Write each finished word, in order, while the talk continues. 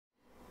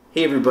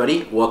Hey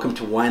everybody, welcome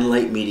to Wine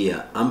Light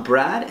Media. I'm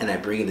Brad and I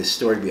bring you the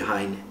story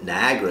behind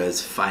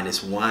Niagara's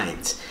finest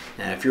wines.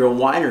 Now if you're a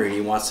winery and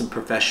you want some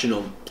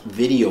professional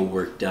video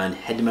work done,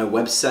 head to my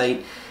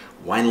website,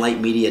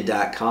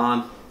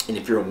 winelightmedia.com, and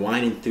if you're a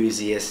wine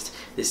enthusiast,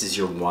 this is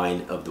your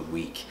wine of the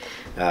week.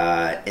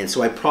 And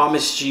so I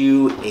promised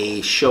you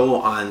a show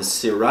on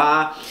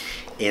SYRAH,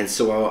 and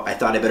so I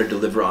thought I better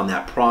deliver on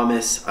that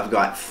promise. I've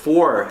got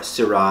 4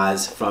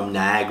 SYRAHs from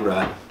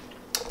Niagara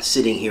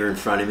sitting here in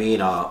front of me,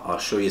 and I'll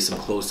show you some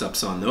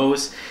close-ups on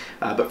those.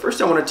 But first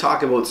I want to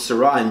talk about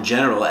SYRAH in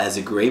general as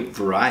a grape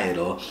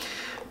varietal.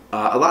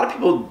 A lot of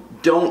people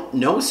don't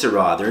know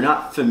SYRAH. They're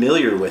not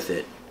familiar with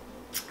it.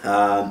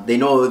 They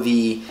know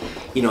the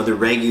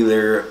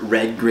regular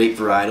red grape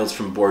varietals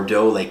from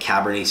Bordeaux, like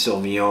Cabernet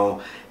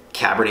Sauvignon,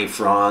 Cabernet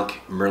Franc,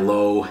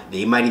 Merlot.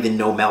 They might even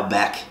know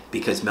Malbec,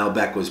 because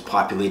Malbec was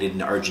populated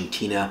in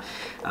Argentina,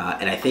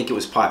 and I think it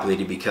was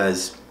populated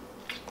because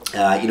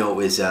it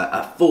was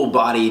a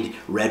full-bodied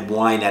red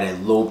wine at a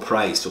low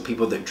price. So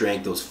people that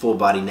drank those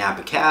full-bodied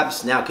Napa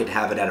Cabs now could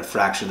have it at a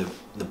fraction of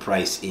the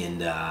price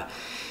in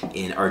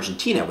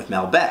Argentina with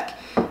Malbec.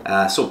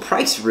 So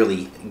price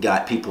really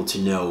got people to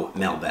know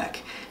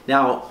Malbec.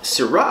 Now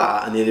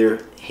SYRAH, on the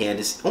other hand,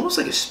 is almost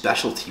like a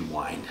specialty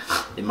wine,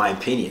 in my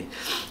opinion,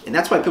 and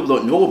that's why people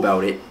don't know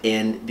about it.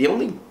 And the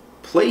only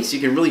place you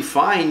can really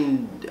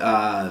find,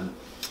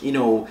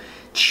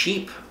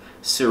 cheap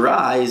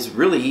SYRAH is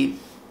really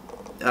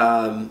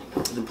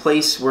the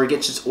place where it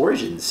gets its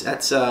origins.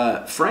 That's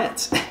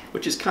France,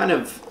 which is kind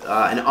of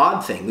an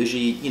odd thing.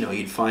 Usually,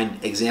 you'd find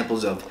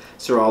examples of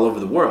SYRAH all over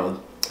the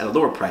world at a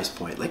lower price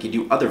point, like you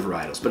do other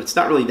varietals, but it's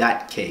not really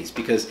that case,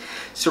 because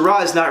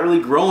SYRAH is not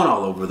really growing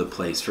all over the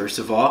place. First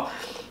of all,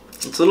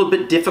 it's a little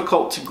bit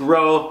difficult to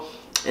grow,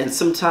 and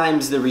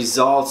sometimes the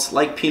results,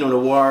 like Pinot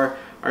Noir,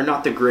 are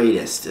not the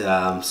greatest.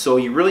 So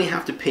you really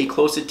have to pay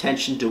close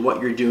attention to what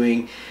you're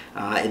doing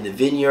in the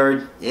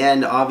vineyard,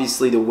 and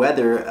obviously the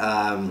weather.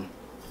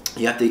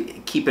 You have to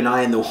keep an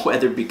eye on the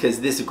weather,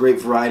 because this grape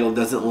varietal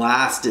doesn't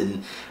last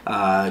in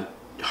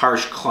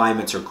harsh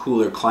climates or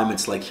cooler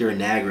climates like here in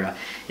Niagara.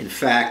 In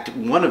fact,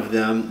 one of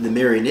them, the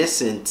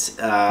Marinescent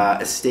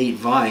estate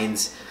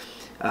vines,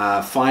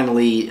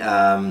 finally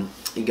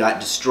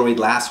got destroyed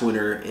last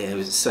winter. It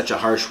was such a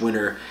harsh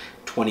winter,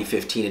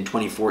 2015 and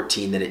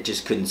 2014, that it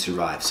just couldn't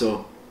survive.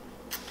 So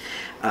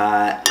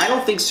I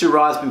don't think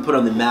SYRAH has been put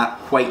on the map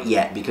quite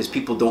yet, because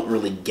people don't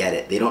really get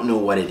it. They don't know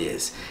what it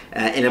is.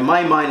 And in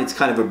my mind, it's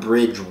kind of a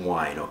bridge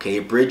wine, okay?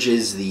 It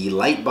bridges the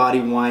light body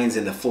wines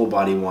and the full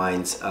body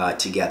wines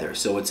together.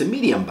 So it's a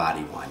medium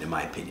body wine, in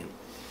my opinion.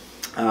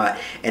 And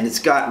it's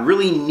got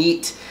really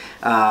neat,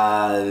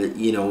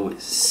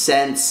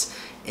 scents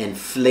and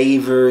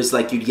flavors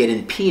like you'd get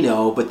in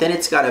Pinot, but then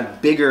it's got a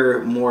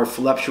bigger, more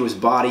voluptuous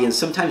body, and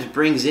sometimes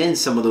brings in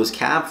some of those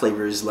cab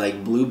flavors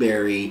like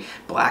blueberry,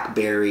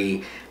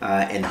 blackberry,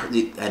 and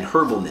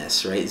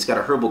herbalness, right? It's got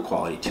a herbal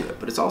quality to it,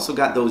 but it's also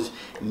got those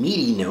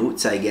meaty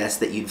notes, I guess,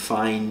 that you'd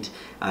find,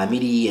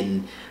 meaty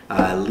and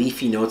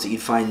leafy notes that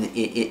you'd find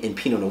in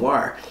Pinot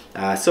Noir.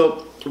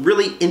 So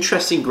really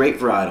interesting grape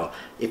varietal.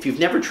 If you've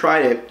never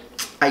tried it,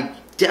 I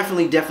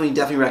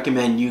definitely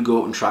recommend you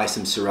go out and try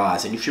some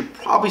SYRAHs, and you should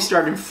probably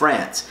start in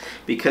France,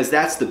 because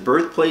that's the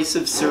birthplace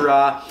of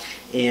SYRAH,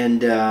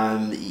 and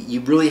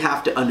you really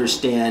have to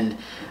understand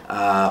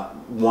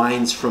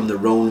wines from the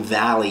Rhone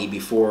Valley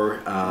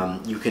before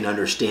you can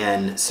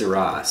understand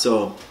SYRAH.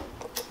 So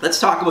let's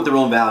talk about the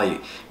Rhone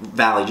Valley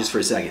just for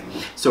a second.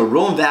 So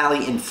Rhone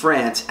Valley in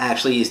France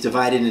actually is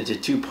divided into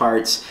 2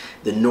 parts: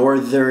 the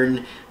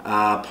northern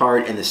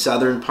part and the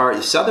southern part.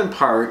 The southern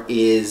part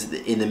is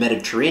in the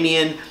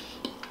Mediterranean,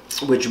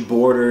 which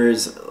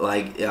borders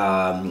like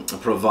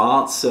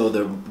Provence, so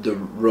the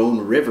Rhone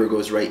River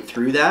goes right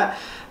through that.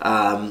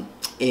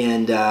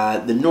 And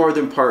the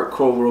northern part,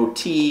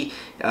 Côte-Rôtie,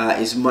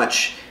 is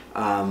much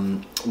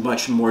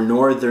more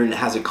northern. It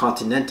has a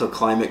continental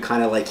climate,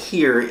 kind of like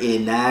here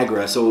in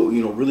Niagara. So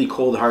really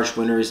cold, harsh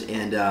winters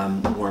and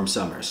warm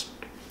summers.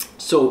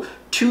 So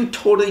 2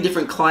 totally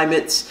different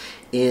climates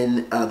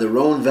in the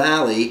Rhone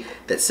Valley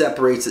that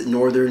separates the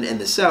northern and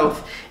the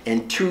south,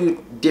 and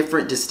 2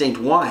 different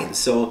distinct wines.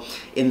 So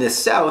in the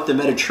south, the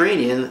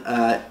Mediterranean,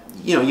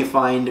 you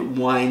find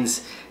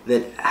wines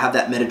that have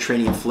that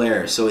Mediterranean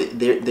flair. So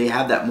they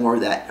have that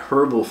that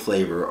herbal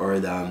flavor, or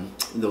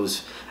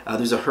there's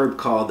a herb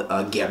called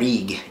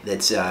garrigue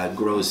that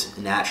grows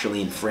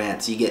naturally in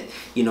France. You get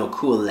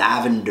cool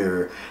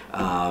lavender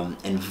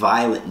and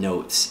violet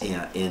notes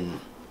in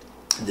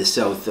the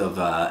south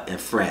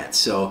of France.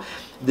 So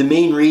the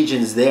main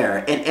regions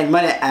there, and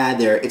might I add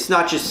there, it's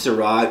not just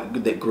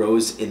SYRAH that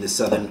grows in the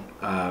southern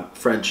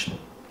French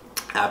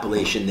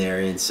appellation there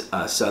in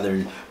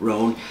southern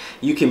Rhone.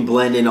 You can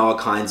blend in all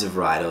kinds of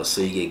varietals.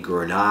 So you get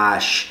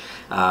Grenache,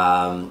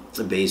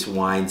 base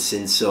wine,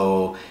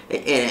 Cinsault,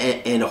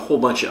 and a whole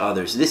bunch of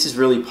others. This is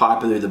really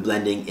popular, the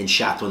blending in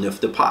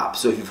Châteauneuf-du-Pape.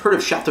 So if you've heard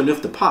of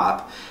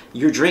Châteauneuf-du-Pape,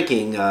 you're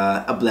drinking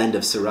a blend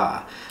of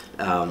SYRAH.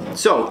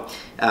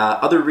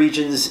 Other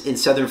regions in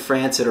southern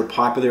France that are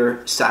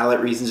popular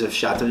satellite regions of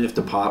Châteauneuf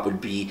du Pape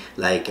would be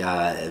like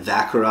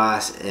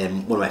Vaccaras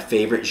and one of my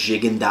favorite,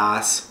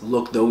 Gigondas.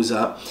 Look those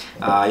up.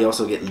 You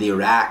also get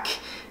Lirac.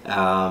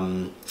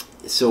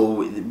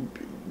 So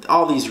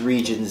all these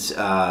regions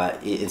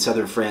in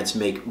southern France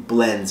make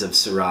blends of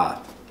Syrah.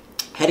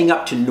 Heading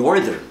up to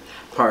northern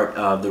part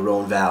of the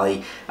Rhone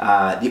Valley,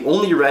 the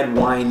only red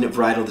wine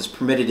varietal that's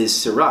permitted is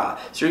Syrah.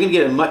 So you're going to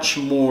get a much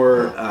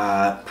more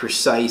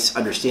precise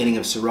understanding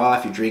of Syrah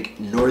if you drink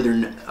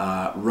northern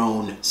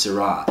Rhone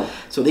Syrah.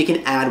 So they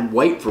can add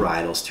white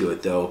varietals to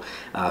it though.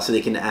 So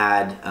they can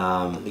add,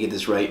 let me get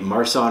this right,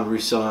 Marsanne,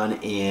 Roussanne,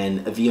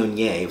 and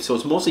Viognier. So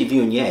it's mostly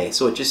Viognier.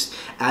 So it just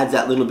adds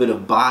that little bit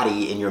of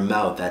body in your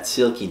mouth, that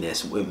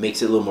silkiness. It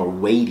makes it a little more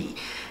weighty.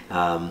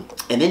 And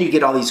then you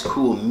get all these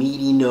cool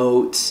meaty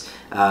notes.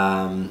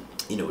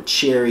 You know,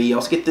 cherry. You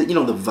also get the, you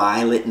know, the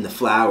violet and the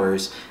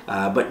flowers,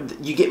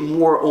 but you get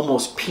more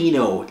almost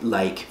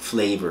Pinot-like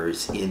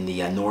flavors in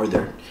the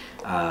northern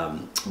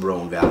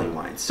Rhone Valley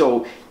wines.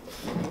 So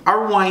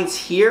our wines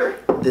here,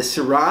 the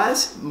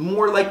Syrahs,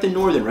 more like the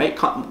northern, right?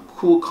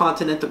 Cool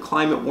continental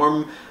climate,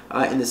 warm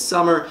in the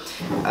summer.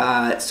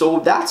 So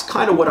that's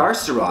kind of what our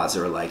Syrahs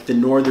are like, the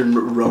northern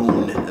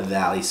Rhone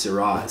Valley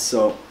Syrahs.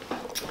 So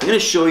I'm going to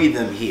show you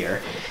them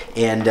here.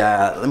 And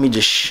let me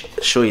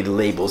just show you the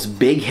labels.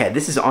 Big Head.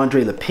 This is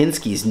Andrei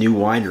Lipinski's new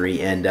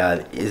winery, and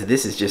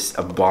this is just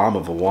a bomb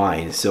of a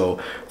wine. So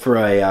for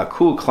a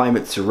cool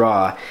climate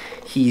Syrah,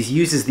 he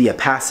uses the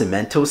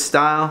appassimento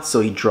style.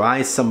 So he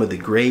dries some of the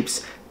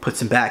grapes, puts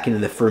them back into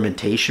the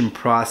fermentation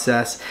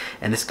process,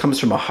 and this comes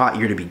from a hot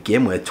year to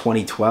begin with.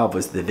 2012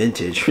 was the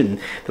vintage, and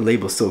the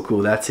label's so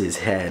cool. That's his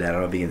head. I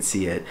don't know if you can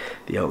see it,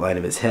 the outline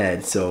of his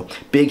head. So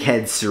Big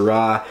Head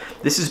Syrah.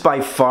 This is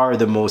by far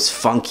the most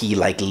funky,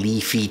 like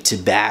leafy,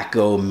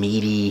 tobacco,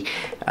 meaty,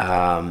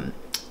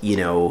 you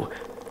know,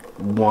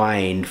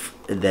 wine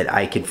that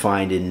I could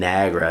find in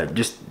Niagara.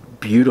 Just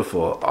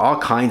beautiful. All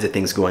kinds of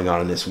things going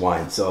on in this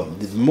wine. So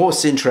the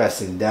most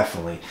interesting,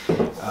 definitely.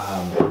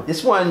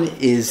 This one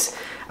is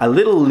a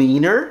little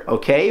leaner,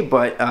 okay,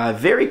 but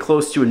very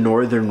close to a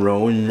northern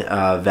Rhone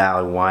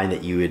Valley wine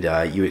that you would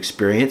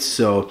experience.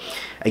 So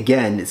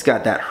again, it's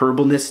got that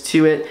herbalness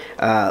to it,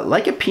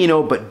 like a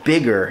Pinot but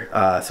bigger.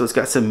 So it's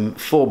got some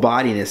full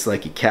bodiness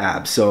like a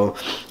Cab. So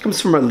it comes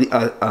from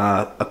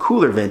a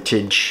cooler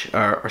vintage,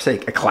 or say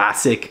a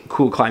classic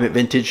cool climate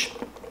vintage.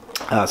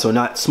 So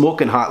not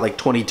smoking hot like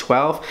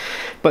 2012,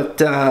 but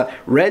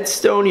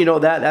Redstone, you know,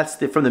 that's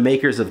from the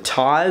makers of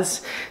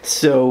Taz.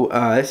 So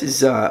this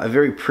is a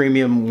very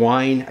premium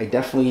wine. I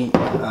definitely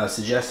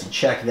suggest you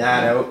check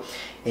that out.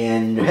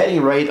 And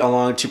heading right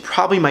along to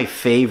probably my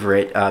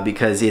favorite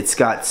because it's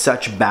got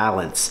such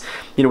balance.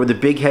 You know, where the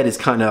Big Head is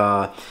kind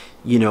of,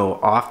 you know,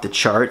 off the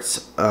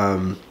charts.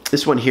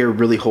 This one here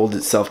really holds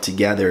itself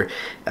together.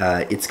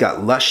 It's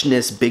got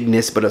lushness,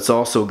 bigness, but it's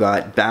also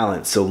got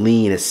balance, so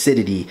lean,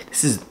 acidity.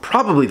 This is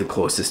probably the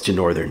closest to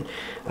northern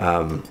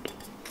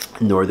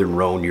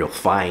Rhone you'll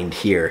find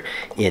here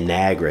in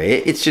Niagara.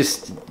 It's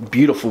just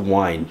beautiful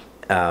wine.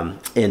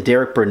 And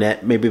Derek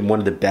Burnett, maybe one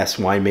of the best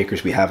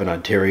winemakers we have in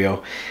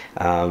Ontario.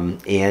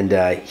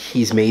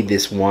 He's made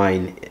this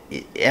wine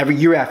every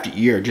year after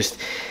year, just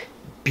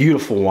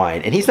beautiful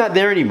wine, and he's not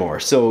there anymore,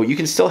 so you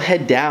can still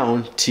head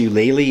down to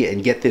Lely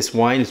and get this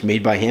wine. It's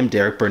made by him,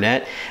 Derek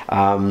Burnett,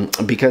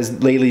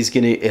 because Lely's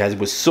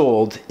was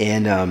sold,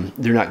 and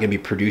they're not going to be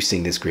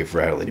producing this grape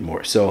varietal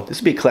anymore. So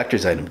this will be a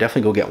collector's item.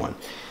 Definitely go get one,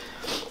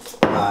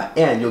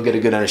 and you'll get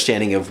a good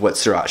understanding of what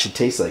Syrah should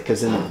taste like.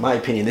 Because in my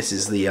opinion, this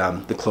is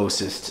the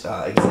closest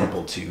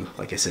example to,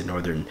 like I said,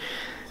 northern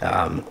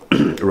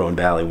Rhone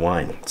Valley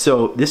wine.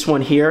 So this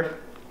one here,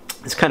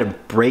 this kind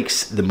of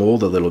breaks the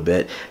mold a little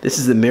bit. This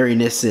is the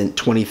Marinissant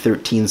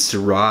 2013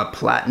 Syrah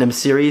Platinum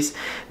Series.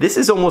 This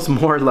is almost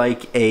more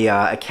like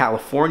a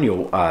California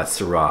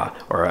Syrah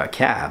or a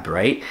Cab,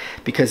 right?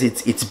 Because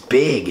it's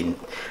big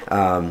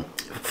and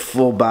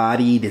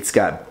full-bodied. It's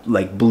got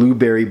like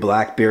blueberry,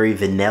 blackberry,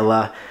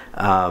 vanilla.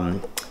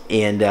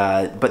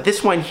 But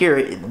this one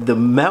here, the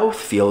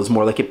mouthfeel is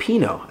more like a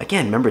Pinot.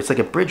 Again, remember, it's like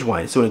a bridge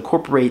wine, so it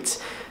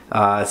incorporates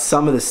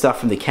some of the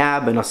stuff from the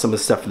Cab and some of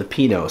the stuff from the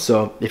Pinot.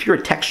 So if you're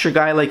a texture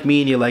guy like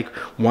me and you like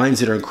wines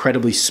that are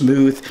incredibly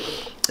smooth,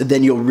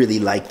 then you'll really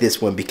like this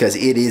one because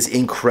it is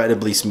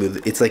incredibly smooth.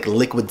 It's like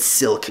liquid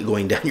silk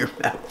going down your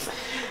mouth.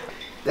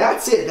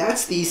 That's it.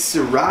 That's the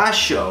Syrah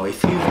show.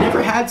 If you've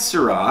never had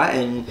Syrah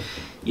and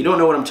you don't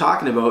know what I'm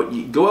talking about,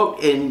 you go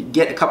out and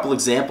get a couple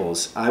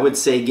examples. I would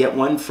say get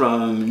one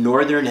from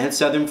northern and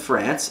southern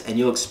France, and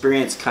you'll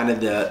experience kind of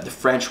the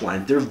French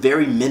wine. They're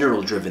very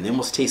mineral driven. They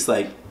almost taste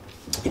like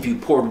if you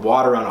poured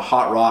water on a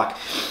hot rock,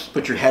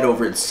 put your head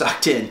over it and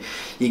sucked in,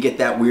 you get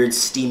that weird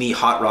steamy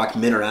hot rock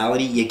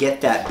minerality. You get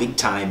that big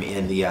time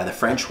in the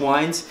French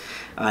wines.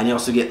 And you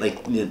also get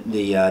like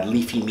the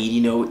leafy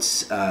meaty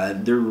notes.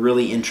 They're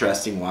really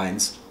interesting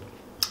wines.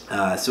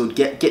 So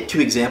get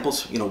two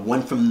examples, you know,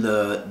 one from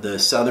the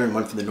southern,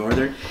 one from the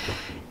northern.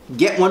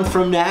 get one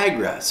from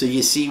Niagara. So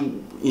you see,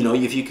 you know,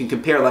 if you can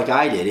compare like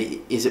I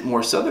did, is it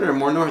more southern or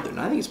more northern?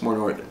 I think it's more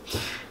northern.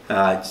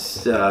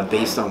 It's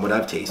based on what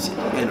I've tasted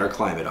and our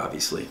climate,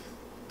 obviously.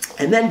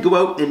 And then go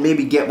out and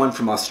maybe get one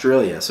from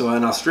Australia. So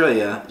in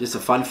Australia, just a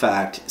fun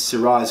fact,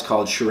 Syrah is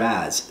called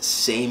Shiraz.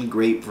 Same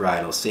grape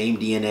varietal, same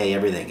DNA,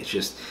 everything. It's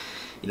just,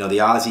 you know, the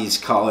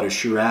Aussies call it a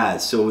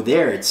Shiraz. So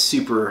there, it's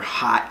super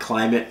hot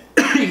climate.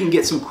 You can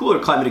get some cooler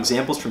climate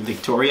examples from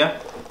Victoria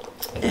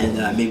and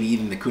maybe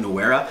even the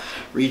Coonawarra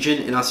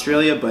region in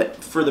Australia. But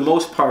for the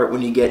most part,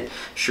 when you get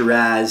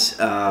Shiraz,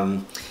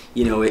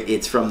 you know,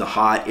 it's from the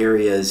hot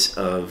areas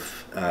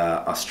of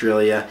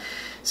Australia.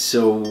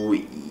 So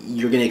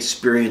you're going to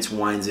experience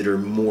wines that are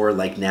more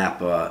like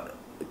Napa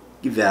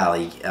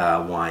Valley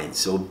wines.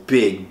 So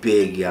big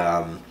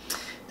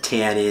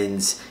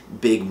tannins,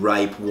 big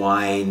ripe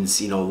wines.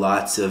 You know,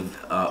 lots of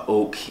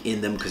oak in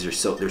them because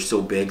they're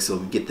so big. So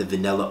we get the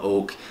vanilla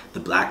oak,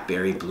 the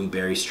blackberry,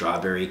 blueberry,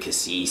 strawberry,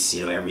 cassis.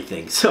 You know,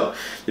 everything. So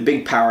the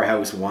big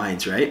powerhouse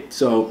wines, right?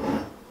 So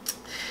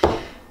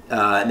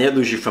and they're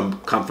usually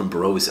come from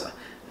Barossa.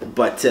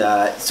 But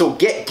so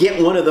get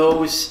one of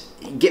those.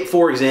 Get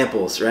 4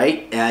 examples,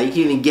 right? You can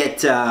even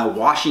get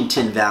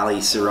Washington Valley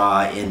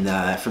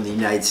Syrah from the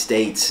United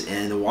States,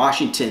 and the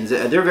Washingtons,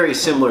 they're very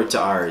similar to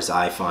ours,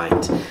 I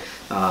find.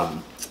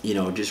 You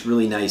know, just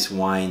really nice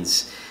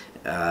wines,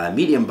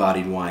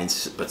 medium-bodied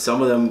wines, but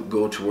some of them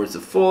go towards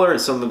the fuller and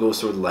some of them go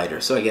towards the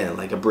lighter. So again,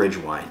 like a bridge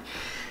wine.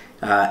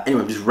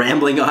 Anyway, I'm just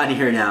rambling on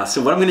here now.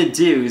 So what I'm going to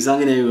do is I'm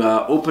going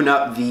to open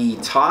up the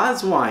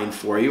Taz wine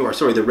for you, or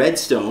sorry, the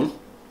Redstone.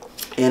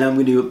 And I'm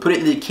going to put it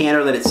in the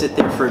decanter, let it sit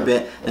there for a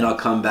bit, then I'll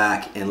come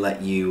back and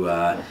let you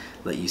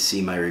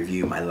see my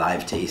review, my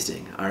live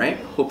tasting. All right?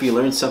 Hope you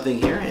learned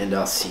something here, and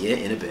I'll see you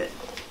in a bit.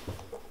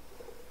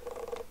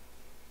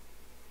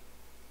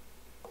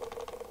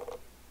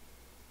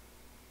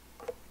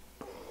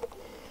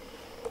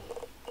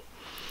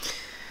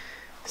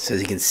 So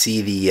as you can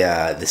see, the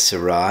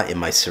Syrah in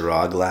my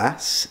Syrah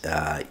glass,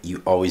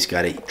 you always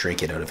got to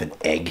drink it out of an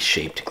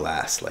egg-shaped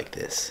glass like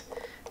this.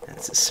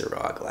 That's a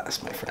Syrah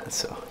glass, my friend,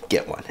 so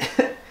get one.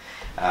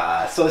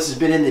 So this has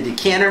been in the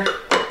decanter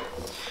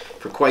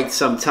for quite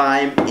some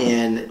time,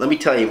 and let me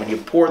tell you, when you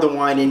pour the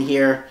wine in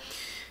here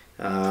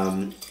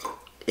and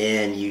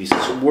you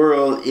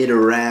swirl it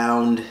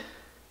around,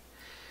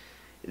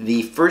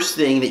 the first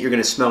thing that you're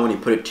going to smell when you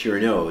put it to your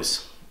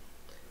nose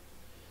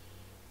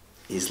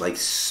is like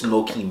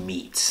smoky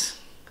meats.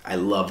 I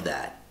love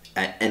that.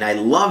 And I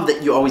love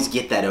that you always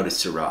get that out of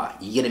Syrah.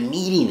 You get a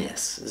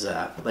meatiness,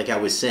 like I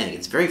was saying.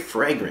 It's very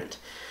fragrant.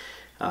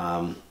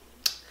 And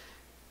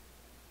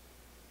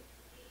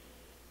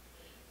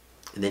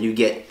then you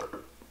get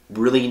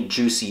really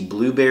juicy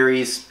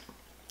blueberries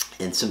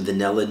and some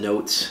vanilla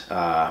notes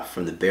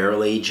from the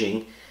barrel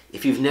aging.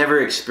 If you've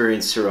never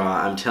experienced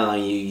Syrah, I'm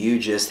telling you, you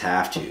just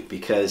have to.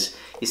 Because,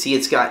 you see,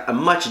 it's got a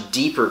much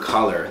deeper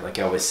color, like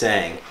I was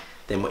saying,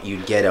 than what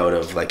you'd get out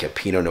of like a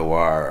Pinot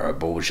Noir or a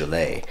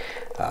Beaujolais.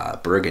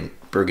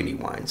 Burgundian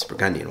wines,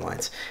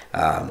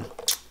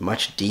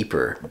 much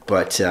deeper,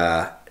 but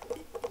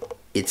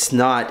it's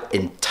not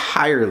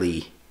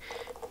entirely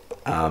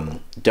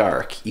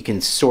dark. You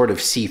can sort of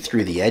see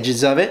through the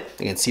edges of it.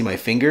 You can see my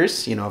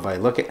fingers, you know, if I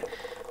look at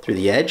through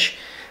the edge.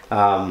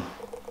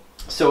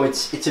 So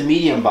it's a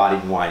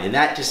medium-bodied wine, and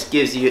that just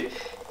gives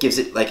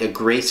it like a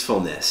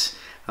gracefulness.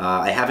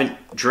 I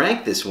haven't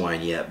drank this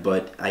wine yet,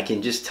 but I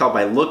can just tell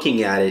by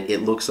looking at it,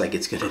 it looks like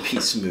it's going to be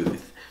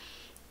smooth.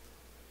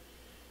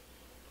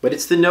 But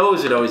it's the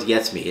nose that always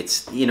gets me.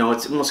 It's, you know,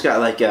 it's almost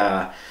got like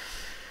a,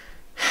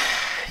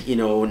 you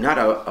know, not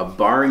a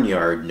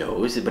barnyard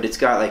nose, but it's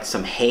got like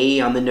some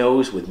hay on the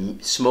nose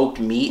with smoked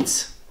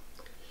meats.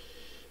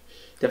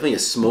 Definitely a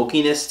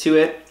smokiness to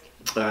it.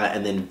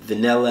 And then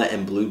vanilla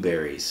and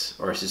blueberries,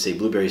 or I should say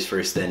blueberries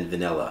first, then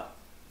vanilla.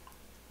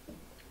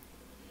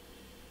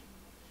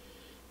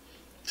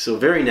 So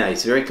very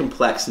nice, very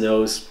complex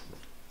nose.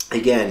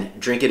 Again,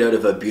 drink it out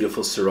of a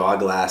beautiful Syrah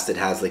glass that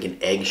has like an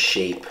egg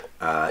shape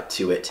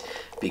to it,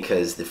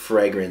 because the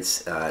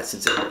fragrance,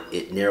 since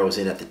it narrows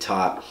in at the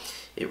top,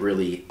 it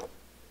really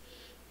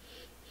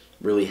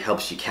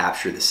helps you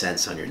capture the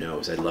scents on your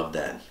nose. I love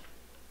that.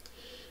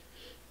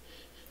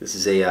 This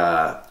is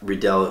a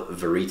Riedel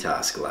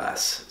Veritas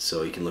glass,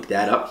 so you can look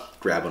that up,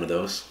 grab one of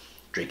those,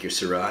 drink your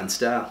Syrah in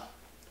style.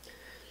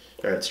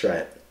 All right, let's try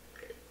it.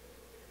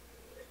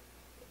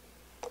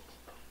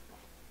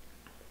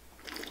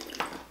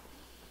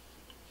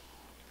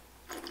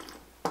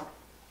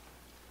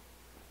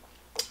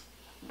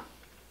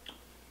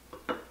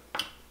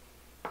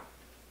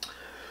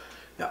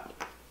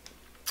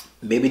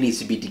 Maybe it needs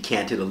to be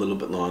decanted a little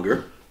bit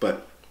longer,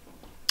 but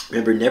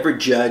remember, never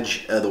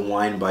judge the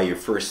wine by your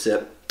first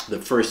sip. The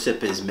first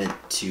sip is meant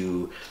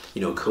to,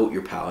 you know, coat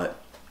your palate,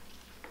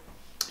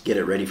 get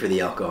it ready for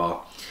the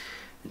alcohol,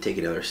 and take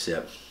another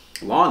sip.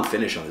 Long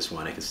finish on this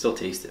wine. I can still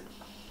taste it.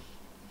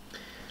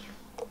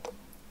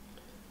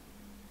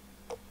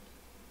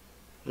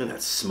 Look at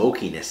that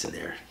smokiness in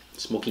there.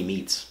 Smoky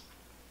meats.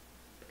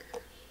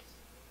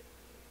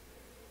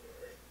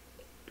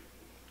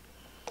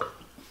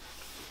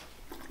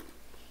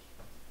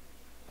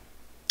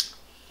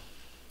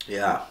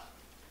 Yeah.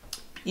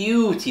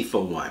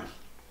 Beautiful wine.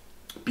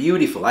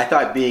 Beautiful. I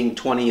thought being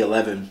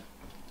 2011,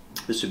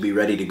 this would be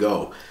ready to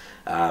go.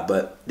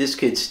 But this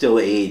could still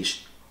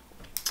age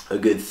a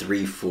good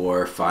 3,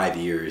 4, 5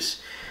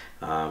 years.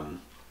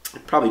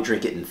 I'd probably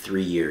drink it in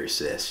 3 years,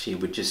 this. You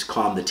would just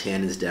calm the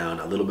tannins down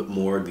a little bit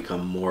more,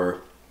 become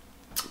more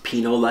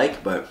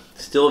Pinot-like, but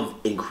still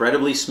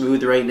incredibly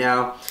smooth right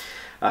now.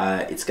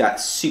 It's got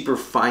super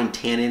fine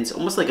tannins,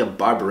 almost like a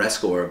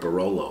Barbaresco or a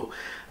Barolo,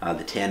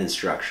 the tannin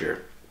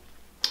structure.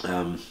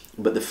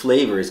 But the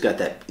flavor has got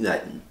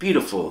that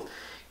beautiful,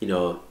 you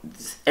know,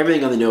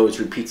 everything on the nose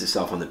repeats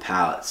itself on the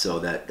palate. So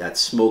that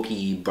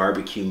smoky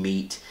barbecue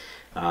meat,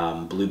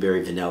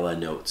 blueberry vanilla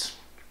notes.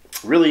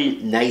 Really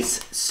nice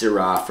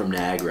Syrah from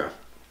Niagara.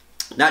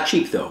 Not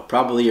cheap though,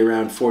 probably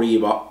around $40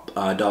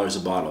 a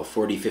bottle,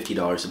 $40,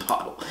 $50 a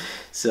bottle.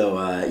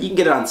 So you can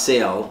get it on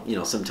sale, you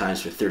know,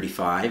 sometimes for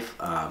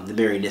 $35. The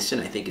Mary Nissen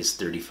I think is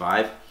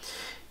 $35.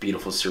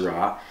 Beautiful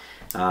Syrah.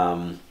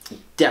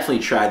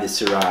 Definitely try the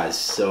Syrahs.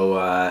 So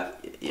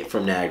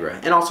from Niagara,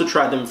 and also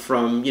try them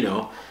from, you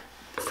know,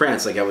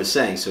 France, like I was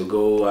saying. So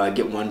go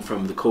get one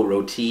from the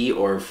Côte-Rôtie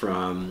or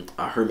from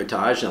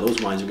Hermitage. Now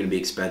those wines are going to be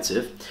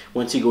expensive.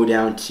 Once you go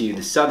down to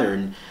the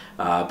southern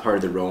part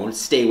of the Rhone,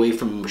 stay away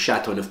from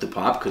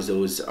Châteauneuf-du-Pape because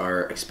those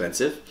are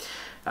expensive.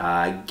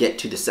 Get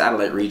to the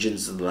satellite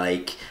regions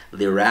like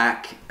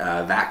Lirac,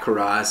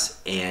 Vaccaras,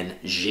 and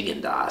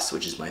Gigondas,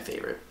 which is my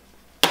favorite.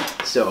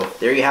 So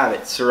there you have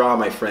it, Syrah,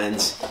 my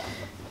friends.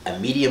 A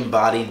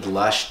medium-bodied,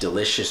 lush,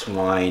 delicious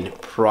wine.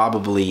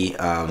 Probably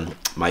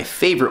my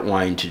favorite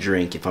wine to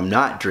drink if I'm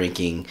not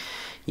drinking,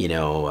 you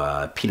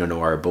know, Pinot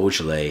Noir or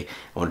Beaujolais.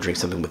 I want to drink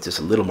something with just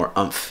a little more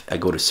oomph. I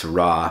go to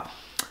Syrah.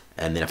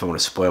 And then if I want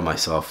to spoil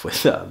myself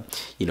with,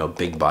 you know,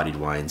 big-bodied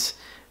wines,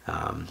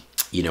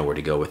 you know where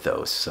to go with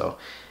those. So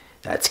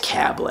that's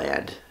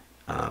Cabland.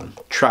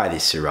 Try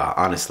this Syrah,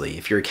 honestly.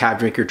 If you're a Cab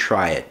drinker,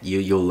 try it.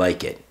 You'll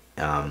like it.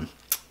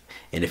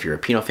 And if you're a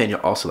Pinot fan, you'll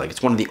also like it.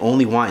 It's one of the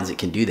only wines that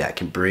can do that,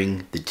 can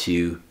bring the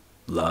two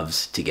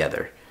loves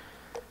together.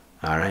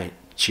 All right,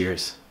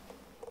 cheers.